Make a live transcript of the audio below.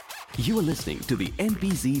You are listening to the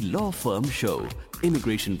NPZ Law Firm Show.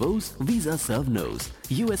 Immigration woes, visa serve nos.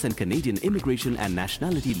 US and Canadian immigration and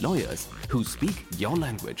nationality lawyers who speak your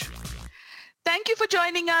language. Thank you for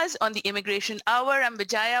joining us on the Immigration Hour. I'm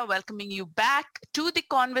Vijaya, welcoming you back to the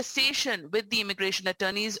conversation with the immigration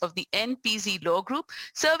attorneys of the NPZ Law Group,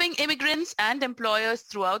 serving immigrants and employers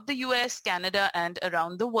throughout the US, Canada, and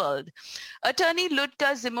around the world. Attorney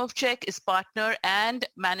Ludka Zimovchek is partner and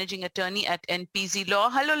managing attorney at NPZ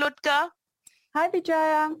Law. Hello, Ludka. Hi,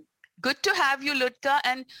 Vijaya. Good to have you, Ludka.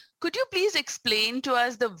 And could you please explain to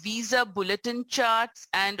us the visa bulletin charts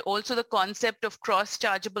and also the concept of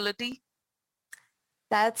cross-chargeability?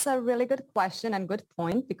 That's a really good question and good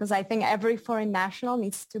point, because I think every foreign national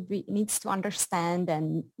needs to understand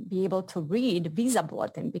and be able to read visa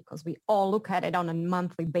bulletin, because we all look at it on a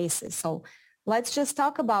monthly basis. So let's just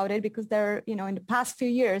talk about it, because in the past few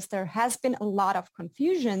years, there has been a lot of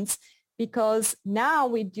confusions, because now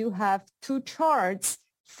we do have two charts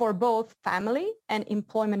for both family and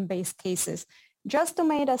employment-based cases. Just to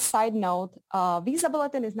make a side note, visa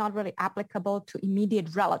bulletin is not really applicable to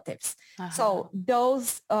immediate relatives. So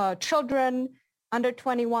those children under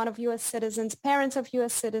 21 of U.S. citizens, parents of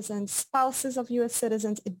U.S. citizens, spouses of U.S.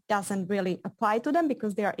 citizens, it doesn't really apply to them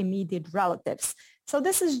because they are immediate relatives. So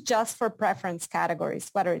this is just for preference categories,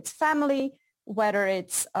 whether it's family, whether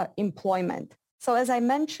it's employment. So as I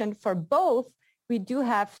mentioned, for both, we do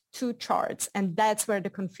have two charts, and that's where the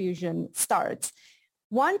confusion starts.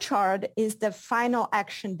 One chart is the final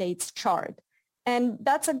action dates chart. And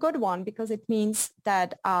that's a good one because it means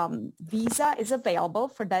that visa is available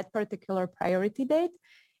for that particular priority date,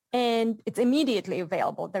 and it's immediately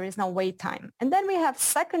available. There is no wait time. And then we have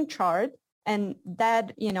second chart, and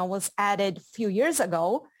that was added a few years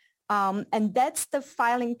ago. And that's the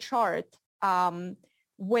filing chart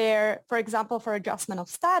where, for example, for adjustment of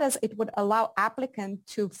status, it would allow applicant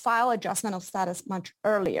to file adjustment of status much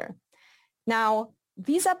earlier. Now,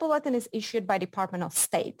 visa bulletin is issued by Department of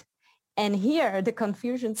State. And here the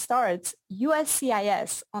confusion starts.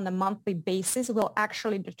 USCIS on a monthly basis will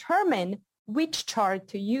actually determine which chart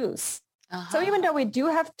to use. So even though we do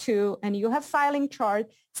have two and you have filing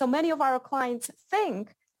chart, so many of our clients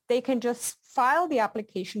think they can just file the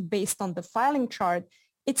application based on the filing chart.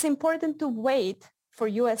 It's important to wait for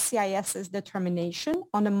USCIS's determination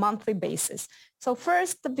on a monthly basis. So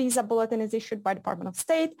first, the visa bulletin is issued by Department of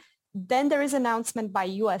State. Then there is announcement by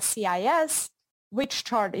USCIS which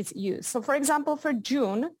chart is used. So for example, for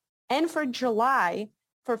June and for July,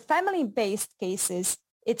 for family-based cases,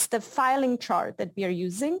 it's the filing chart that we are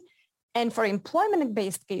using. And for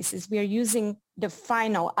employment-based cases, we are using the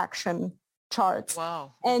final action charts.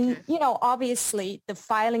 Wow. And, obviously the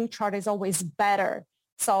filing chart is always better.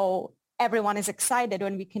 So everyone is excited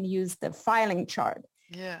when we can use the filing chart.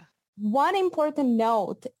 Yeah. One important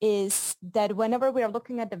note is that whenever we are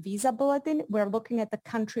looking at the visa bulletin, we're looking at the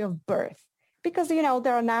country of birth, because,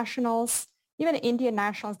 there are nationals, even Indian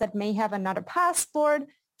nationals, that may have another passport.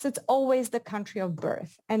 So it's always the country of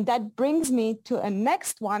birth. And that brings me to a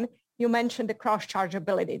next one. You mentioned the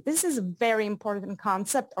cross-chargeability. This is a very important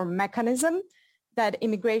concept or mechanism that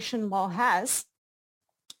immigration law has.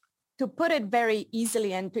 To put it very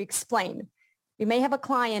easily and to explain, we may have a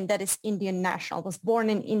client that is Indian national, was born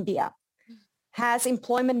in India, has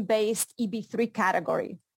employment-based EB3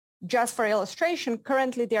 category. Just for illustration,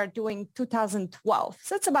 currently they are doing 2012.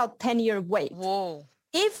 So it's about 10-year wait. Whoa.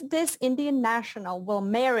 If this Indian national will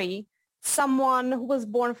marry someone who was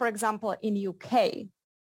born, for example, in UK,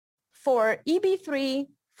 for EB3,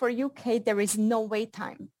 for UK, there is no wait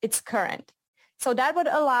time. It's current. So that would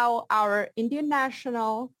allow our Indian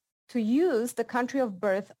national to use the country of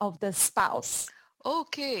birth of the spouse.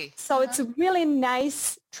 Okay. So it's a really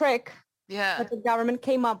nice trick that the government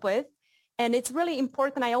came up with. And it's really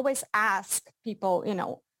important. I always ask people,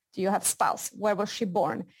 do you have spouse? Where was she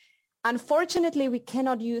born? Unfortunately, we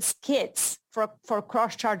cannot use kids for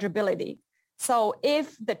cross-chargeability. So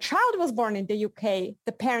if the child was born in the UK,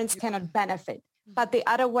 the parents cannot benefit. But the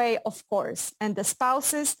other way, of course, and the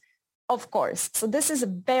spouses, of course. So this is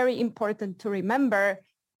very important to remember,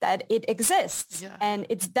 that it exists. Yeah. And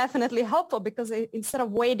it's definitely helpful, because instead of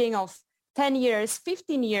waiting of 10 years,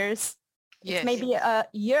 15 years, yes. maybe a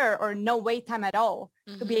year or no wait time at all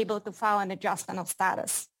to be able to file an adjustment of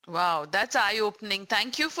status. Wow, that's eye-opening.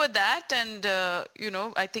 Thank you for that. And,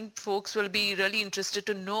 I think folks will be really interested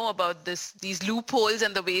to know about these loopholes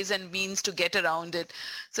and the ways and means to get around it.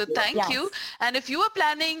 So thank you. Yes. And if you are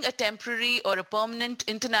planning a temporary or a permanent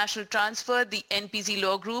international transfer, the NPZ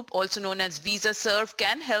Law Group, also known as Visa Serve,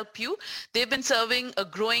 can help you. They've been serving a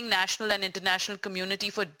growing national and international community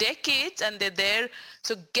for decades, and they're there.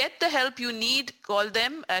 So get the help you need. Call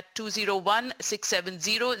them at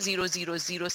 201-670-0006.